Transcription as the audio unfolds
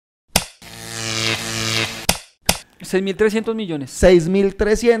6.300 millones.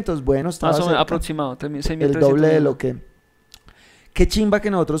 6.300, bueno, estaba Más o menos, cerca. aproximado. 6.300 El doble de millones. lo que... Qué chimba que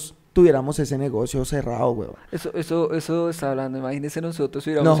nosotros tuviéramos ese negocio cerrado, weón. Eso está hablando. Imagínense nosotros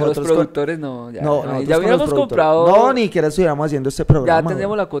hubiéramos sido los Nosotros productores. No, ya, No, ahí nosotros ya con hubiéramos los productores. comprado. No, ni siquiera estuviéramos haciendo este programa. Ya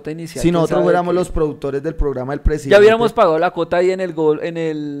tendríamos weón. la cuota inicial. Si quién nosotros sabe fuéramos qué. los productores del programa del presidente. Ya hubiéramos pagado la cuota ahí en el gol, en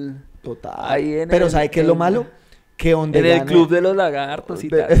el. Total. Ahí en Pero el- ¿sabe qué es lo en- malo? Que donde En el gane- club de los lagartos y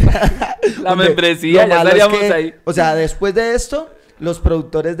de- tal. La donde- membresía, lo ya malo es estaríamos que, ahí. O sea, después de esto, los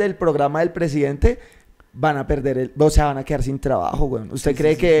productores del programa del presidente van a perder o sea, van a quedar sin trabajo, güey. ¿Usted Sí,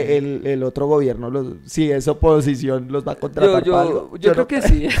 cree sí, que sí. el otro gobierno, si es oposición, los va a contratar para algo? Yo creo que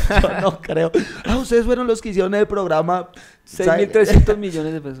sí. Yo no creo. Ah, ustedes fueron los que hicieron el programa. ¿sabe? 6.300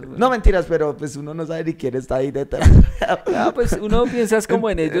 millones de pesos. güey. No, mentiras, pero pues uno no sabe ni quién está ahí detrás. Ah, pues uno piensa es como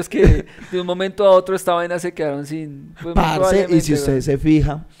en ellos que de un momento a otro esta vaina se quedaron sin. Pues, muy Parce, y si probablemente, usted güey. se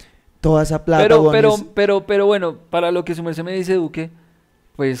fija, toda esa plata, Pero weón, bueno, para lo que su merced me dice Duque,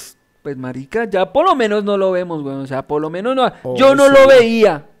 pues marica, ya por lo menos no lo vemos, güey. O sea, por lo menos no. Oh, Yo no sí. lo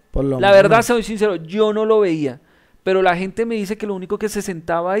veía. por lo La verdad, menos. soy sincero, yo no lo veía. Pero la gente me dice que lo único que se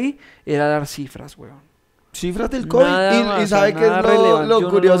sentaba ahí era dar cifras, weón. Cifras del COVID. Nada Y más, sabe qué es nada lo relevante. Yo no lo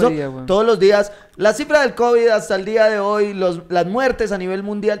curioso. veía, weón. Todos los días, la cifra del COVID hasta el día de hoy, las muertes a nivel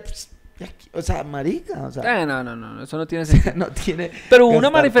mundial. Pues, o sea, marica. O sea, No, eso no tiene sentido. no tiene. Pero hubo una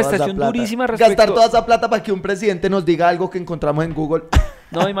gastar toda esa manifestación plata. durísima respecto. Gastar toda esa plata para que un presidente nos diga algo que encontramos en Google.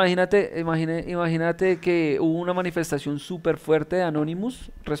 No, imagínate que hubo una manifestación súper fuerte de Anonymous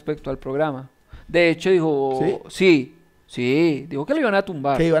respecto al programa. De hecho, dijo, sí, dijo que lo iban a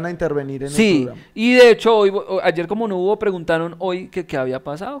tumbar. Que iban a intervenir en el Sí, programa. y de hecho, ayer como no hubo, preguntaron hoy que qué había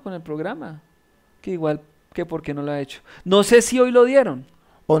pasado con el programa. Que igual, que por qué no lo ha hecho. No sé si hoy lo dieron.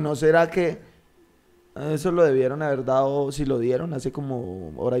 ¿O no será que eso lo debieron haber dado, si lo dieron, hace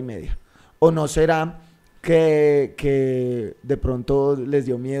como hora y media? ¿O no será que de pronto les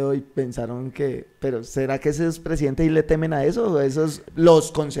dio miedo y pensaron que... Pero ¿será que ese es presidente y le temen a eso? ¿O esos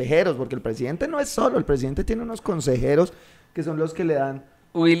los consejeros? Porque el presidente no es solo, el presidente tiene unos consejeros que son los que le dan...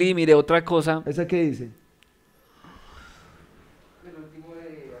 Willy, mire, otra cosa. ¿Esa qué dice?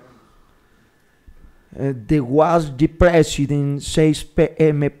 The was the president 6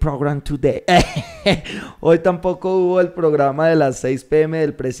 p.m. program today. Hoy tampoco hubo el programa de las 6 p.m.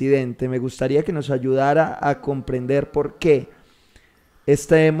 del presidente. Me gustaría que nos ayudara a comprender por qué.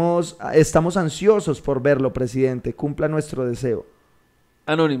 Estamos ansiosos por verlo, presidente. Cumpla nuestro deseo.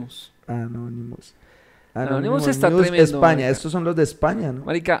 Anonymous. Anonymous está News, tremendo, España. marica. Estos son los de España, ¿no?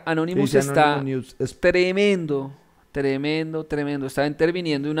 Marica, Anonymous Dice está Anonymous News. tremendo. Está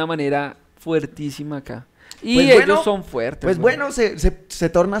interviniendo de una manera fuertísima acá. Y Pues ellos bueno, son fuertes. Pues güey. bueno, se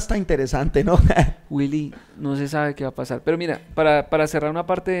torna hasta interesante, ¿no? Willy, no se sabe qué va a pasar. Pero mira, para cerrar una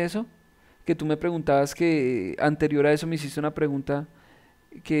parte de eso, que tú me preguntabas que anterior a eso me hiciste una pregunta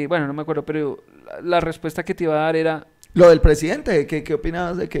que, bueno, no me acuerdo, pero la respuesta que te iba a dar era Lo del presidente, ¿qué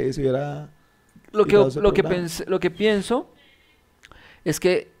opinabas de que se hubiera lo quitado ese programa? lo que pienso es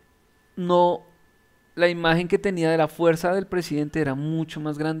que no, la imagen que tenía de la fuerza del presidente era mucho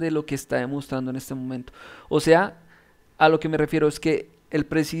más grande de lo que está demostrando en este momento. O sea, a lo que me refiero es que el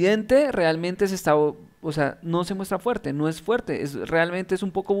presidente realmente no se muestra fuerte, no es fuerte, realmente es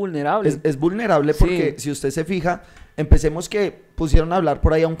un poco vulnerable. Es vulnerable porque Sí. si usted se fija, empecemos que pusieron a hablar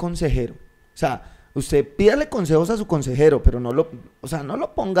por ahí a un consejero. O sea, usted pídale consejos a su consejero, pero no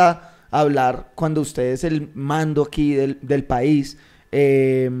lo ponga a hablar cuando usted es el mando aquí del país.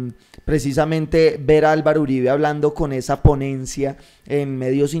 Precisamente ver a Álvaro Uribe hablando con esa ponencia en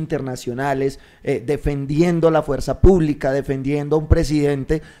medios internacionales, defendiendo la fuerza pública, defendiendo a un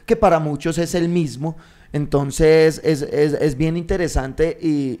presidente que para muchos es el mismo. Entonces es bien interesante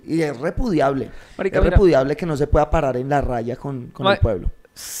y es repudiable. Marica, Es mira, repudiable que no se pueda parar en la raya con el pueblo.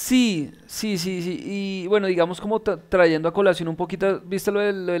 Sí. Y bueno, digamos como trayendo a colación un poquito, ¿viste lo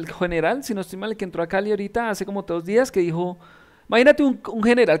del general? Si no estoy mal, el que entró a Cali ahorita hace como 2 días, que dijo, imagínate un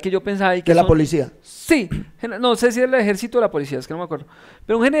general que yo pensaba ahí que De la policía. Sí, no sé si era el ejército o la policía, es que no me acuerdo.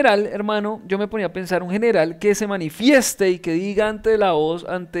 Pero un general, hermano, yo me ponía a pensar, un general que se manifieste y que diga ante la voz,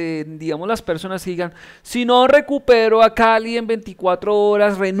 ante, digamos, las personas que digan, si no recupero a Cali en 24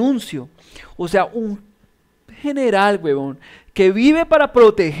 horas, renuncio. O sea, un general, huevón, que vive para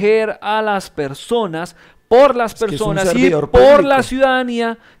proteger a las personas, por las que es un personas y servidor por público. la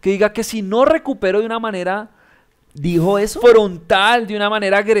ciudadanía, que diga que si no recupero de una manera ¿Dijo eso? frontal, de una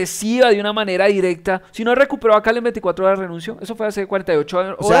manera agresiva, de una manera directa, si no recuperó a Cali en 24 horas, renunció. Eso fue hace 48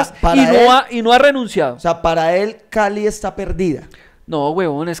 horas O sea, para y no ha renunciado. O sea, para él Cali está perdida. No,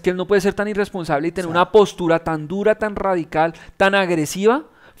 huevón, es que él no puede ser tan irresponsable y tener una postura tan dura, tan radical, tan agresiva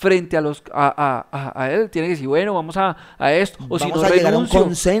frente a a él. Tiene que decir, bueno, vamos a esto, o si Vamos no a llegar a un renuncio.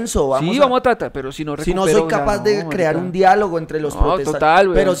 consenso. Sí, vamos a tratar, pero si no Si recupero, no soy o sea, capaz de no, crear marica. un diálogo entre los No, protestantes. total,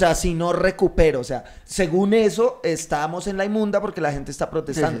 güey. Pero, o sea, si no recupero, o sea, según eso, estamos en la inmunda porque la gente está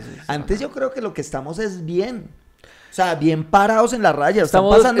protestando. Sí, sí, sí, Antes yo creo que lo que estamos es bien. O sea, bien parados en la raya.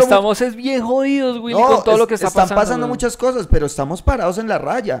 Estamos es bien jodidos, Willy, No, con todo lo que está pasando. Están pasando güey. muchas cosas, pero estamos parados en la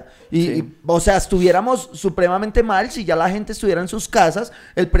raya. O sea, estuviéramos supremamente mal si ya la gente estuviera en sus casas,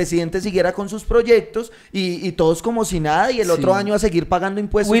 el presidente siguiera con sus proyectos y todos como si nada, y el otro año a seguir pagando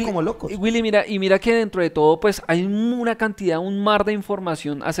impuestos como locos. Willy, mira que dentro de todo, pues hay una cantidad, un mar de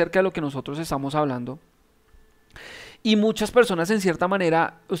información acerca de lo que nosotros estamos hablando. Y muchas personas en cierta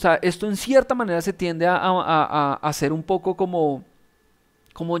manera, o sea, esto en cierta manera se tiende a hacer un poco como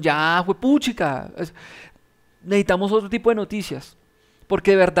ya, juepuchica. Necesitamos otro tipo de noticias.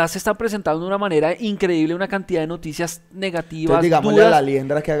 Porque de verdad se están presentando de una manera increíble una cantidad de noticias negativas, Entonces, digámosle duras. a la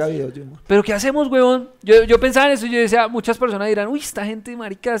liendra que haga videos, yo. Pero ¿qué hacemos, huevón? Yo pensaba en eso y yo decía, muchas personas dirán, uy, esta gente,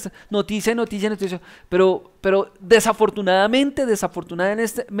 maricas, noticia. Pero desafortunadamente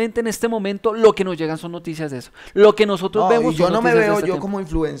en este momento, lo que nos llegan son noticias de eso. Lo que nosotros vemos y yo son no me noticias de veo este yo tema. como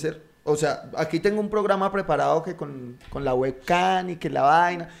influencer. O sea, aquí tengo un programa preparado que con la webcam y que la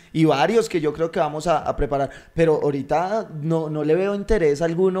vaina, y varios que yo creo que vamos a preparar. Pero ahorita no le veo interés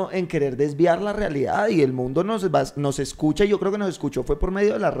alguno en querer desviar la realidad, y el mundo nos escucha, y yo creo que nos escuchó fue por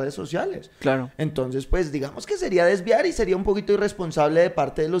medio de las redes sociales. Claro. Entonces, pues digamos que sería desviar y sería un poquito irresponsable de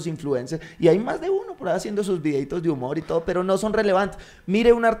parte de los influencers. Y hay más de uno por ahí haciendo sus videitos de humor y todo, pero no son relevantes.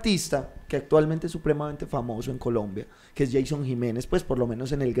 Mire un artista que actualmente es supremamente famoso en Colombia, que es Jason Jiménez, pues por lo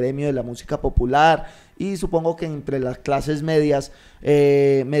menos en el gremio de la música popular, y supongo que entre las clases medias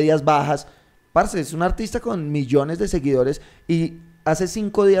bajas. Parce, es un artista con millones de seguidores, y hace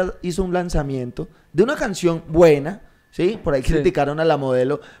 5 días hizo un lanzamiento de una canción buena, ¿sí? Por ahí criticaron a la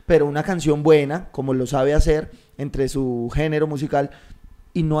modelo, pero una canción buena, como lo sabe hacer entre su género musical,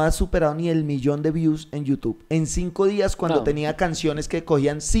 y no ha superado ni el 1.000.000 de views en YouTube. En 5 días, cuando tenía canciones que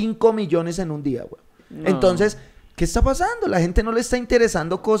cogían 5 millones en un día, güey. Entonces, ¿qué está pasando? La gente no le está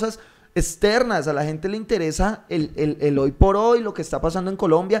interesando cosas externas, a la gente le interesa el hoy por hoy, lo que está pasando en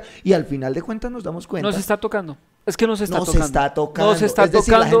Colombia, y al final de cuentas nos damos cuenta. Nos está tocando. Es que nos está Nos tocando. está tocando. Nos está Es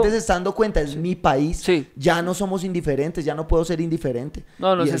decir, tocando. la gente se está dando cuenta, es mi país. Sí. Ya no somos indiferentes, ya no puedo ser indiferente.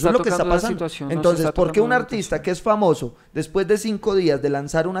 No, nos y eso está es lo que está tocando la pasando. situación, nos Entonces, está ¿por qué tocando un la artista situación. que es famoso, después de 5 días de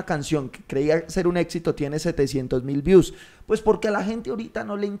lanzar una canción que creía ser un éxito, tiene 700.000 views? Pues porque a la gente ahorita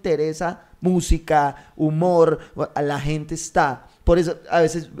no le interesa música, humor, a la gente está... Por eso, a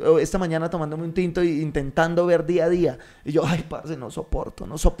veces, esta mañana tomándome un tinto e intentando ver día a día. Y yo, ay, parce, no soporto.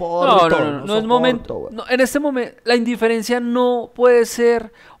 No es soporto, momento. güey. No, en este momento, la indiferencia no puede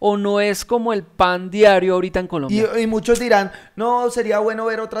ser o no es como el pan diario ahorita en Colombia. Y muchos dirán, no, sería bueno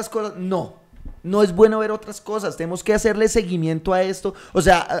ver otras cosas. No es bueno ver otras cosas. Tenemos que hacerle seguimiento a esto. O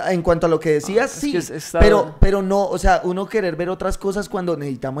sea, en cuanto a lo que decías, sí. Pero no, o sea, uno querer ver otras cosas cuando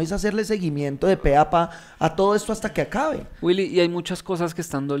necesitamos es hacerle seguimiento de pe a pa a todo esto hasta que acabe. Willy, y hay muchas cosas que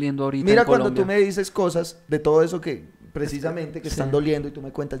están doliendo ahorita Mira, en cuando Colombia. tú me dices cosas de todo eso que precisamente que están doliendo, y tú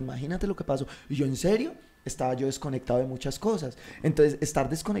me cuentas, imagínate lo que pasó. Y yo, ¿en serio? Estaba yo desconectado de muchas cosas. Entonces, estar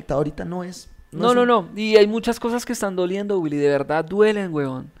desconectado ahorita no es... No. Y hay muchas cosas que están doliendo, Willy. De verdad duelen,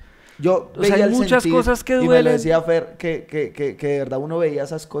 weón. Yo O sea, veía hay el muchas sentir, cosas que y me lo duelen. decía Fer, que de verdad uno veía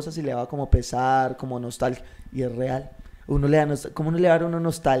esas cosas y le daba como pesar, como nostalgia. Y es real. ¿Cómo no le da a uno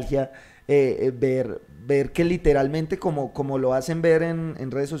nostalgia ver que literalmente, como lo hacen ver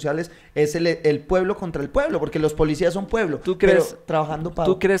en redes sociales, es el pueblo contra el pueblo? Porque los policías son pueblo, pero trabajando para...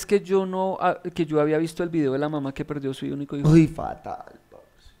 ¿Tú crees que que yo había visto el video de la mamá que perdió a su único hijo? Uy, fatal,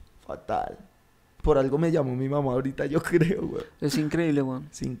 fatal. Por algo me llamó mi mamá ahorita, yo creo, güey. Es increíble, weón.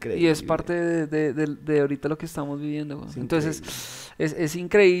 Es increíble. Y es parte de ahorita lo que estamos viviendo, weón. Es Entonces, es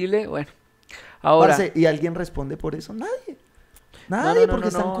increíble, bueno. Ahora... Parce, ¿y alguien responde por eso? Nadie, porque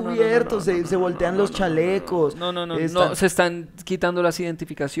están cubiertos, se voltean los chalecos. No, se están quitando las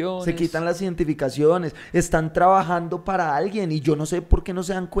identificaciones. Se quitan las identificaciones, están trabajando para alguien, y yo no sé por qué no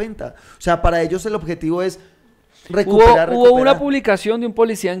se dan cuenta. O sea, para ellos el objetivo es recuperar. Hubo una publicación de un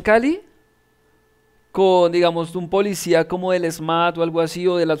policía en Cali con, digamos, un policía como del SMAT o algo así,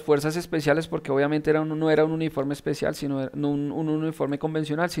 o de las fuerzas especiales, porque obviamente no era un uniforme especial, sino no un uniforme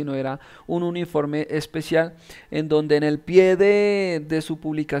convencional, sino era un uniforme especial, en donde en el pie de su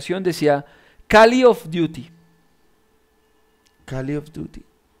publicación decía Cali of Duty. Cali of Duty.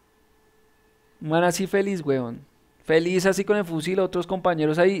 Man así feliz, weón. Feliz así con el fusil, otros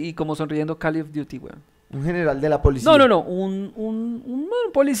compañeros ahí y como sonriendo Cali of Duty, weón. Un general de la policía. No, un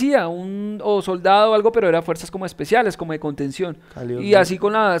policía, o soldado o algo, pero era fuerzas como especiales, como de contención. Y así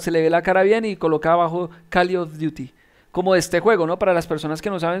se le ve la cara bien y coloca abajo Call of Duty. Como de este juego, ¿no? Para las personas que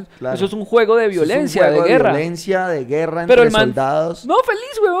no saben, claro. Eso es un juego de violencia, de guerra. Violencia, de guerra entre soldados. No,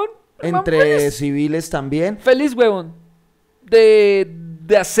 feliz, huevón. Entre civiles también. Feliz, huevón.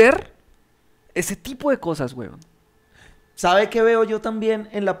 De hacer ese tipo de cosas, huevón. ¿Sabe qué veo yo también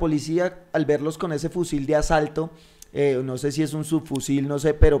en la policía al verlos con ese fusil de asalto? No sé si es un subfusil, no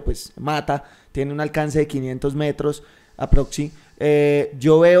sé, pero pues mata. Tiene un alcance de 500 metros, aproxi.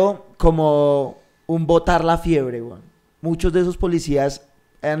 Yo veo como un botar la fiebre, weón. Muchos de esos policías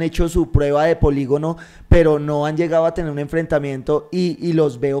han hecho su prueba de polígono, pero no han llegado a tener un enfrentamiento y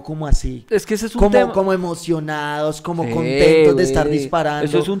los veo como así. Es que ese es un tema... Como emocionados, como contentos de estar disparando.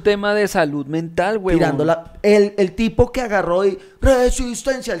 Eso es un tema de salud mental, güey. El tipo que agarró y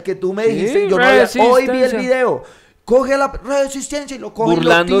resistencia, el que tú me dijiste, yo no había, hoy vi el video. Coge la resistencia y lo coge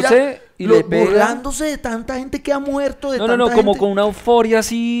burlándose y lo tira, burlándose de tanta gente que ha muerto, de tanta gente. Como con una euforia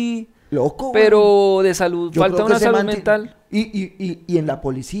así... Loco, pero bueno, de salud, falta una salud mental. Y en la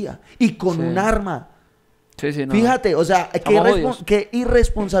policía, y con un arma. Sí, no. Fíjate, o sea, qué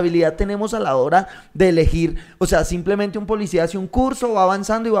irresponsabilidad tenemos a la hora de elegir. O sea, simplemente un policía hace un curso, va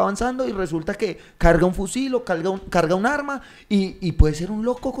avanzando y resulta que carga un fusil o carga un arma y puede ser un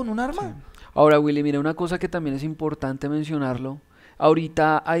loco con un arma. Sí. Ahora, Willy, mira, una cosa que también es importante mencionarlo.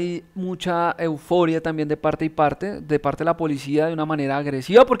 Ahorita hay mucha euforia también de parte de la policía de una manera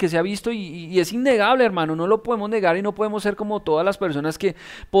agresiva, porque se ha visto y es innegable, hermano, no lo podemos negar y no podemos ser como todas las personas que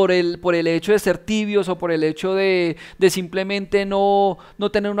por el hecho de ser tibios o por el hecho de simplemente no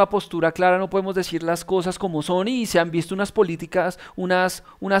tener una postura clara, no podemos decir las cosas como son y se han visto unas políticas, unas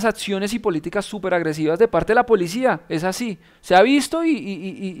acciones y políticas súper agresivas de parte de la policía, es así, se ha visto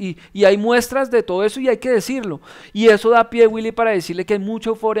y hay muestras de todo eso y hay que decirlo, y eso da pie, Willy, para decirle que hay mucha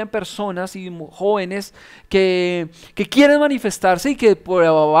euforia en personas y jóvenes que quieren manifestarse y que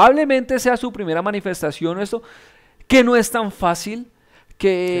probablemente sea su primera manifestación o esto, que no es tan fácil,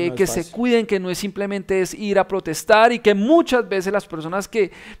 que se cuiden, que no es simplemente es ir a protestar y que muchas veces las personas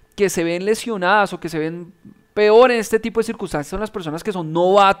que se ven lesionadas o que se ven peor en este tipo de circunstancias son las personas que son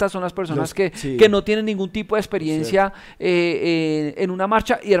novatas, son las personas que no tienen ningún tipo de experiencia en una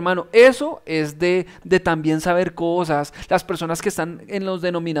marcha. Y hermano, eso es de también saber cosas. Las personas que están en los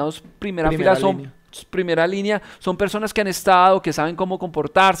denominados primera fila son primera línea, son personas que han estado, que saben cómo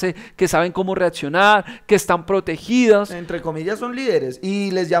comportarse, que saben cómo reaccionar, que están protegidas. Entre comillas son líderes y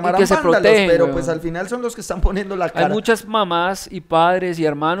les llamarán vándalos, pero pues al final son los que están poniendo la cara. Hay muchas mamás y padres y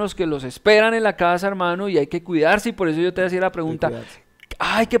hermanos que los esperan en la casa, hermano, y hay que cuidarse, y por eso yo te hacía la pregunta,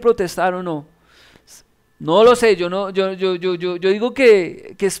 ¿hay que protestar o no? No lo sé, yo digo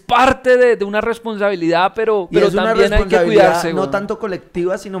que es parte de una responsabilidad, pero también hay que cuidarse. No tanto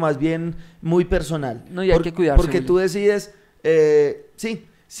colectiva, sino más bien muy personal. No, y hay que cuidarse. Porque tú decides,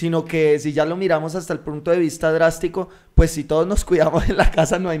 sino que si ya lo miramos hasta el punto de vista drástico, pues si todos nos cuidamos en la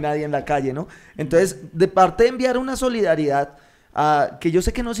casa, no hay nadie en la calle, ¿no? Entonces, de parte de enviar una solidaridad, que yo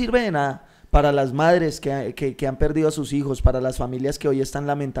sé que no sirve de nada, para las madres que han perdido a sus hijos, para las familias que hoy están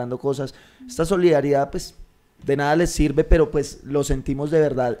lamentando cosas, esta solidaridad pues de nada les sirve, pero pues lo sentimos de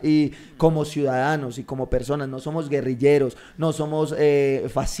verdad, y como ciudadanos y como personas, no somos guerrilleros, no somos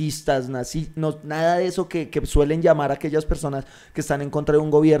fascistas, nada de eso que suelen llamar a aquellas personas que están en contra de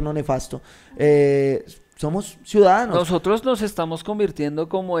un gobierno nefasto. Somos ciudadanos. Nosotros nos estamos convirtiendo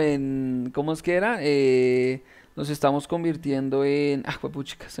como en, ¿cómo es que era? Nos estamos convirtiendo en...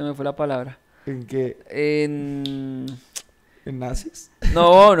 puchica, se me fue la palabra. ¿En qué? ¿En nazis?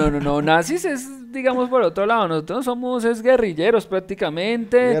 No, nazis es, digamos, por otro lado. Nosotros somos guerrilleros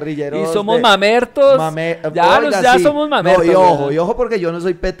prácticamente. Guerrilleros. Y somos mamertos. Ya somos mamertos. No, y ojo porque yo no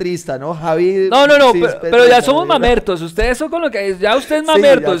soy petrista, ¿no? Javi... No, pero ya somos mamertos. Usted eso con lo que... Ya usted es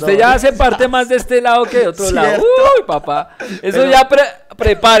mamerto. Usted ya hace parte más de este lado que de otro lado. Uy, papá. Eso ya...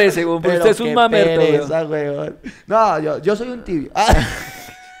 Prepárese, güey, porque usted es un mamerto. Pereza, no, yo soy un tibio.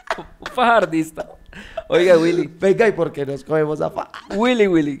 Un fajardista. Oiga, Willy. Venga, ¿y por qué nos cogemos a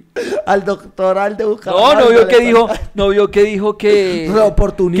Willy. Al doctoral de Bucaramanga. No vio que dijo que...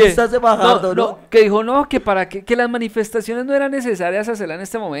 Oportunistas de Fajardo, ¿no? Que dijo, que las manifestaciones no eran necesarias hacerlas en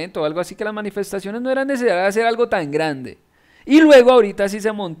este momento, o algo así, que las manifestaciones no eran necesarias hacer algo tan grande. Y luego ahorita sí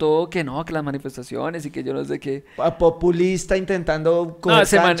se montó que las manifestaciones y que yo no sé qué. Populista intentando...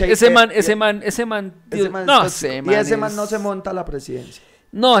 Ese man. Y ese man no se monta a la presidencia.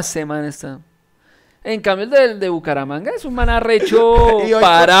 No, ese man está... En cambio, el de Bucaramanga es un man arrecho Y hoy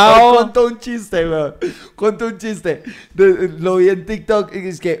parado. contó un chiste, weón. Contó un chiste. Lo vi en TikTok y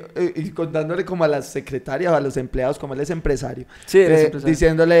es que y contándole como a las secretarias o a los empleados, como él es empresario. Sí, él es empresario.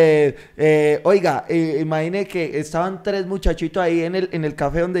 Diciéndole, oiga, imagine que estaban 3 muchachitos ahí en el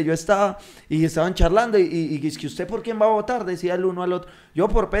café donde yo estaba y estaban charlando y es que usted por quién va a votar, decía el uno al otro. Yo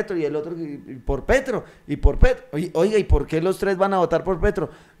por Petro y el otro por Petro y por Petro. Oiga, ¿y por qué los 3 van a votar por Petro?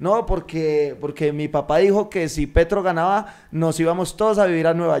 No, porque mi papá dijo que si Petro ganaba, nos íbamos todos a vivir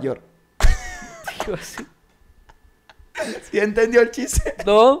a Nueva York. Digo así. ¿Sí entendió el chiste?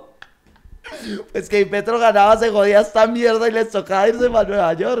 No, Pues que si Petro ganaba, se jodía esta mierda y les tocaba irse para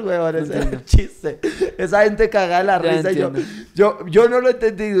Nueva York, weón. Ese es el chiste. Esa gente cagada de la Ya risa. Yo no lo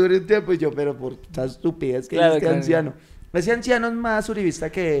entendí durante un tiempo. Y yo, pero por esa estupidez que Claro, es este claro. anciano. Ese anciano es más uribista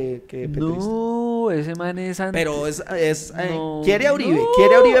que petrista. no, ese man es Pero No, quiere a Uribe, no.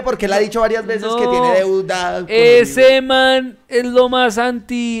 quiere a Uribe porque él ha dicho varias veces que No. tiene deuda. con Ese Uribe. man es lo más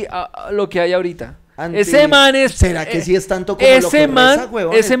anti a lo que hay ahorita. Anti- Ese man es... ¿Será que sí es tanto como lo ese que man, reza,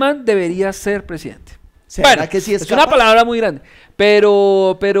 huevón? ese man debería ser presidente. ¿Será Bueno, que sí es una capaz? palabra muy grande.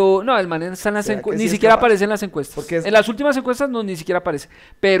 Pero, no, el man está en las ¿Será que ni sí es siquiera capaz? aparece en las encuestas. Porque es- En las últimas encuestas no, ni siquiera aparece.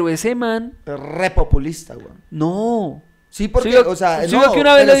 Pero ese man, Es re populista, weón. no. Sí, porque, Sí, o sea, sí, no, que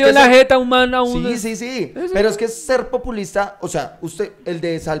una vez pero le es dio en la ser- jeta a un man a un... Sí. Ese- Pero es que ser populista, o sea, el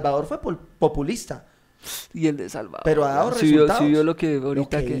de Salvador fue populista, Y el de Salvador. pero ha dado Sí vio- resultados. Sí vio lo que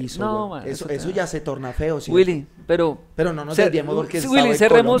ahorita Lo que... hizo, no, weón. man. Eso ya se torna feo, sí. Willy, pero Pero no nos cer- desviemos porque sí, estamos Willy, en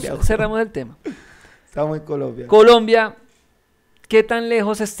cerremos, Colombia, weón. cerramos el tema. Estamos en Colombia. Colombia, ¿qué tan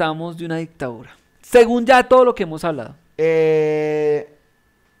lejos estamos de una dictadura? Según ya todo lo que hemos hablado.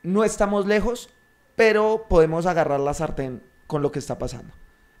 No estamos lejos, pero podemos agarrar la sartén con lo que está pasando.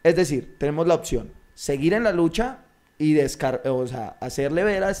 Es decir, tenemos la opción, seguir en la lucha y hacerle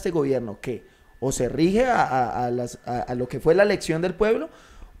ver a este gobierno que o se rige a lo que fue la elección del pueblo,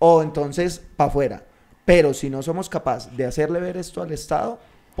 o entonces para afuera. Pero si no somos capaces de hacerle ver esto al Estado,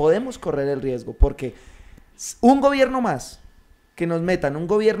 podemos correr el riesgo, porque un gobierno más, que nos metan un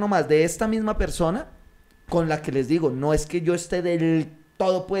gobierno más de esta misma persona, con la que les digo, no es que yo esté del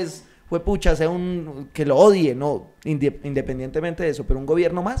todo, pues, pucha, sea que lo odie, no, independientemente de eso, pero un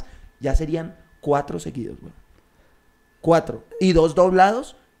gobierno más, ya serían 4 seguidos, güey. 4. Y 2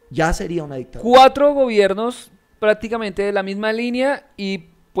 doblados, ya sería una dictadura. 4 gobiernos prácticamente de la misma línea y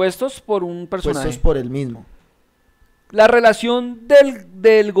puestos por un personaje. Puestos por el mismo. La relación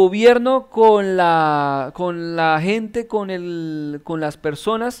del gobierno con la gente, con las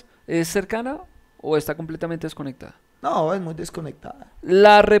personas, ¿es cercana o está completamente desconectada? No, es muy desconectada.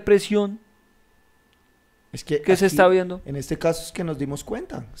 La represión Es que que se aquí, está viendo. en este caso es que nos dimos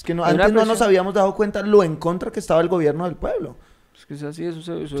cuenta. Es que Hay antes una no nos presión. habíamos dado cuenta lo en contra que estaba el gobierno del pueblo. Es que es así, eso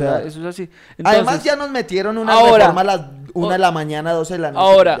O sea, es así. Además Entonces, ya nos metieron una ahora- reforma a las 1 de la mañana, 12 de la noche.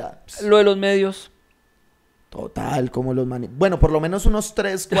 ahora, ya, pss, lo de los medios. total, como bueno, por lo menos unos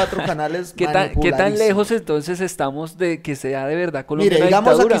 3, 4 canales ¿Qué tan manipuladísimos. lejos entonces estamos de que sea de verdad Colombia Mire, una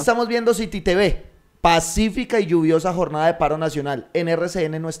digamos, dictadura? aquí estamos viendo City TV. Pacífica y lluviosa jornada de paro nacional. En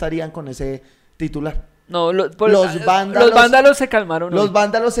RCN no estarían con ese titular. No, Los vándalos- los vándalos se calmaron. Los hoy.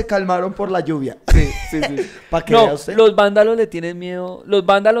 vándalos se calmaron por la lluvia. Sí, sí, sí. ¿Para qué No, vea usted? los vándalos le tienen miedo. Los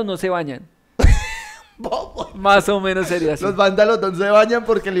vándalos no se bañan. Más o menos sería así. Los vándalos no se bañan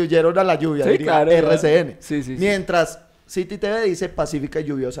porque le huyeron a la lluvia, Sí, diría claro, RCN. Sí, sí, sí. Mientras City TV dice Pacífica y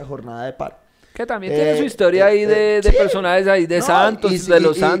lluviosa jornada de paro. Que también tiene su historia ahí de sí. personajes ahí, de No, santos, y de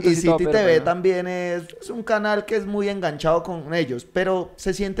los santos. Y y todo, City pero TV bueno. también es un canal que es muy enganchado con ellos, pero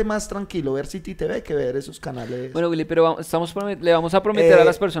se siente más tranquilo ver City TV que ver esos canales. Bueno, Willy, pero le vamos a prometer a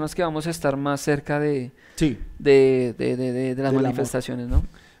las personas que vamos a estar más cerca Sí, de las Del amor. manifestaciones, ¿no?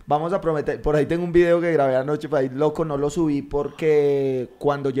 vamos a prometer. Por ahí tengo un video que grabé anoche, por ahí loco, no lo subí porque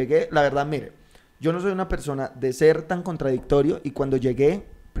cuando llegué, la verdad, mire, yo no soy una persona de ser tan contradictorio y cuando llegué,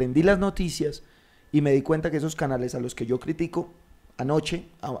 prendí las noticias y me di cuenta que esos canales a los que yo critico anoche,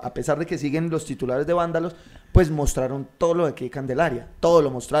 a pesar de que siguen los titulares de vándalos, pues mostraron todo lo de aquí de Candelaria, todo lo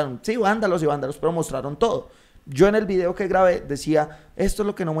mostraron, sí, vándalos y vándalos, pero mostraron todo. Yo en el video que grabé decía, esto es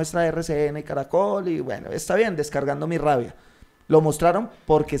lo que no muestra RCN y Caracol, y bueno, está bien, descargando mi rabia. Lo mostraron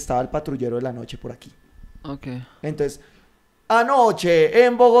porque estaba el patrullero de la noche por aquí. Ok. Entonces, anoche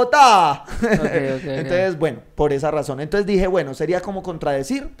en Bogotá. Ok. Entonces, bueno, por esa razón. Entonces dije, bueno, sería como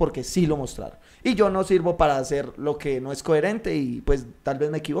contradecir porque sí lo mostraron. Y yo no sirvo para hacer lo que no es coherente y pues tal vez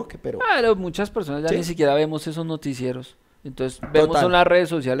me equivoque, pero... Pero muchas personas ya Sí. ni siquiera vemos esos noticieros. Entonces, vemos Total. en las redes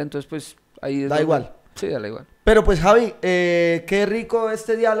sociales, entonces pues ahí es Da donde- igual. Sí, da igual. Pero pues Javi, qué rico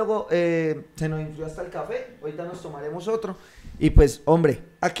este diálogo, se nos enfrió hasta el café, ahorita nos tomaremos otro Y pues, hombre,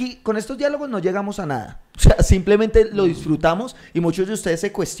 aquí con estos diálogos no llegamos a nada. O sea, simplemente lo disfrutamos y muchos de ustedes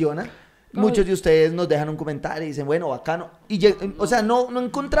se cuestionan. Muchos de ustedes nos dejan un comentario y dicen, bueno, bacano. O sea, no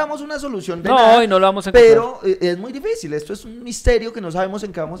encontramos una solución de nada. Y no lo vamos a encontrar. Pero es muy difícil. Esto es un misterio que no sabemos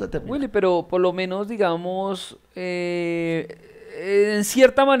en qué vamos a terminar. Willy, pero por lo menos, digamos, en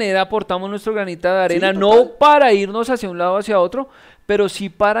cierta manera aportamos nuestro granito de arena, Sí, no para irnos hacia un lado o hacia otro, pero sí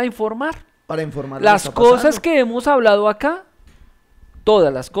para informar. Para informar Las cosas que hemos hablado acá,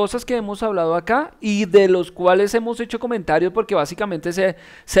 todas las cosas que hemos hablado acá y de los cuales hemos hecho comentarios, porque básicamente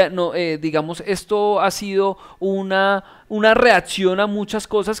digamos, esto ha sido una reacción a muchas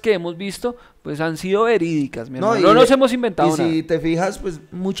cosas que hemos visto, pues han sido verídicas, mi hermano. No nos hemos inventado nada. Y si te fijas, pues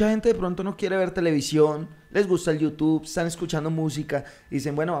mucha gente de pronto no quiere ver televisión, les gusta el YouTube, están escuchando música, y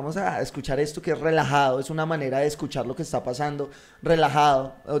dicen, bueno, vamos a escuchar esto que es relajado, es una manera de escuchar lo que está pasando,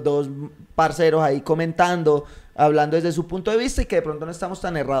 relajado, dos parceros ahí comentando, hablando desde su punto de vista y que de pronto no estamos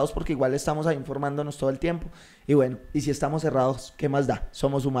tan errados porque igual estamos ahí informándonos todo el tiempo. Y bueno, y si estamos errados, ¿qué más da?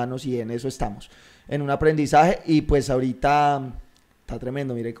 Somos humanos y en eso estamos, en un aprendizaje. Y pues ahorita está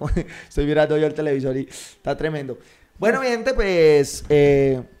tremendo, mire cómo estoy mirando yo el televisor y está tremendo. Bueno, mi gente, pues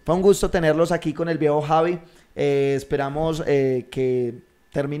fue un gusto tenerlos aquí con el viejo Javi. Esperamos que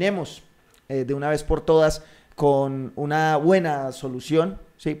terminemos de una vez por todas con una buena solución,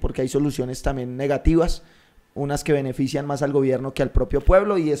 ¿sí? Porque hay soluciones también negativas, unas que benefician más al gobierno que al propio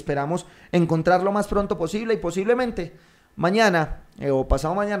pueblo, y esperamos encontrarlo lo más pronto posible y posiblemente mañana o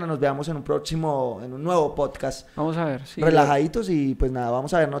pasado mañana nos veamos en un nuevo podcast. Vamos a ver, sí, relajaditos y pues nada,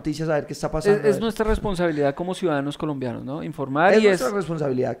 vamos a ver noticias, a ver qué está pasando. Es nuestra responsabilidad como ciudadanos colombianos, ¿no? Informar es nuestra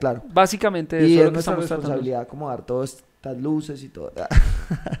responsabilidad, claro. Básicamente y eso es nuestra responsabilidad acomodar todas estas luces y todo.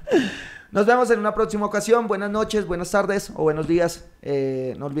 Nos vemos en una próxima ocasión. Buenas noches, buenas tardes o buenos días.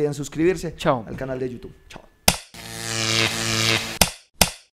 No olviden suscribirse Chao. al canal de YouTube. Chao.